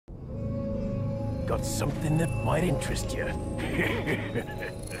got something that might interest you.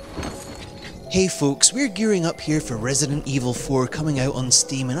 Hey folks, we're gearing up here for Resident Evil 4 coming out on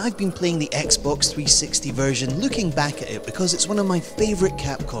Steam, and I've been playing the Xbox 360 version, looking back at it because it's one of my favourite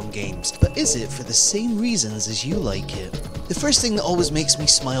Capcom games. But is it for the same reasons as you like it? The first thing that always makes me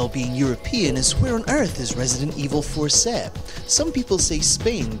smile being European is where on earth is Resident Evil 4 set? Some people say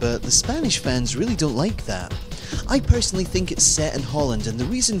Spain, but the Spanish fans really don't like that. I personally think it's set in Holland, and the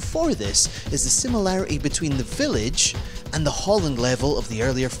reason for this is the similarity between the village and the Holland level of the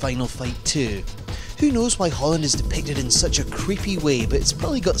earlier Final Fight 2. Who knows why Holland is depicted in such a creepy way, but it's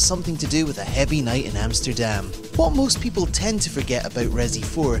probably got something to do with a heavy night in Amsterdam. What most people tend to forget about Resi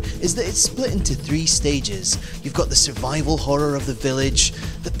 4 is that it's split into 3 stages. You've got the survival horror of the village,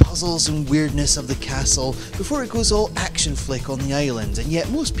 the puzzles and weirdness of the castle, before it goes all action flick on the island, and yet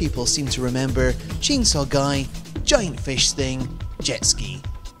most people seem to remember Chainsaw Guy, Giant Fish Thing, Jet Ski.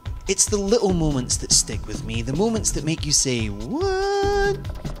 It's the little moments that stick with me, the moments that make you say, what?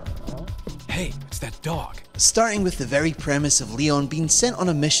 Hey, it's that dog. Starting with the very premise of Leon being sent on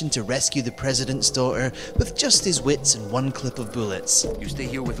a mission to rescue the president's daughter with just his wits and one clip of bullets. You stay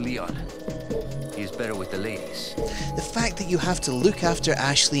here with Leon. He's better with the ladies. The fact that you have to look after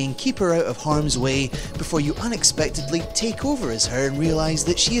Ashley and keep her out of harm's way before you unexpectedly take over as her and realise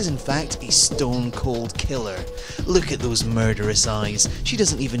that she is in fact a stone cold killer. Look at those murderous eyes. She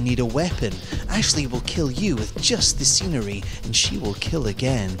doesn't even need a weapon. Ashley will kill you with just the scenery, and she will kill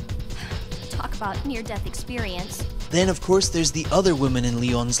again. Talk about near-death experience. Then of course there's the other woman in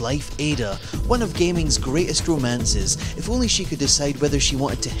Leon's life, Ada, one of gaming's greatest romances, if only she could decide whether she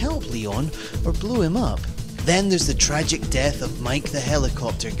wanted to help Leon or blow him up. Then there's the tragic death of Mike the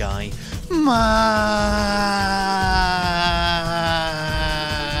helicopter guy. Mike!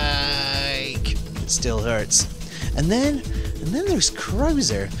 It still hurts. And then there's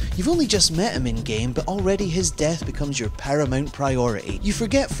Krauser. You've only just met him in-game, but already his death becomes your paramount priority. You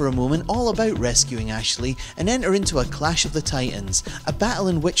forget for a moment all about rescuing Ashley and enter into a clash of the titans, a battle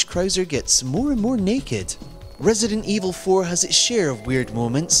in which Krauser gets more and more naked. Resident Evil 4 has its share of weird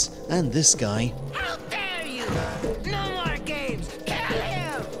moments, and this guy. How dare you! No more games! Kill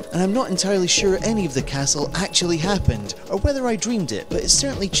him! And I'm not entirely sure any of the castle actually happened, or whether I dreamed it, but it's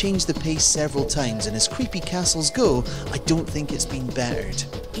certainly changed the pace several times, and as creepy castles go, I don't think it's been bettered.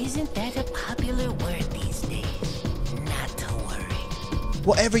 Isn't that a popular word these days? Not to worry.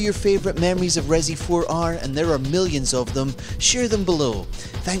 Whatever your favourite memories of Resi 4 are, and there are millions of them, share them below.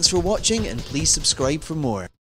 Thanks for watching, and please subscribe for more.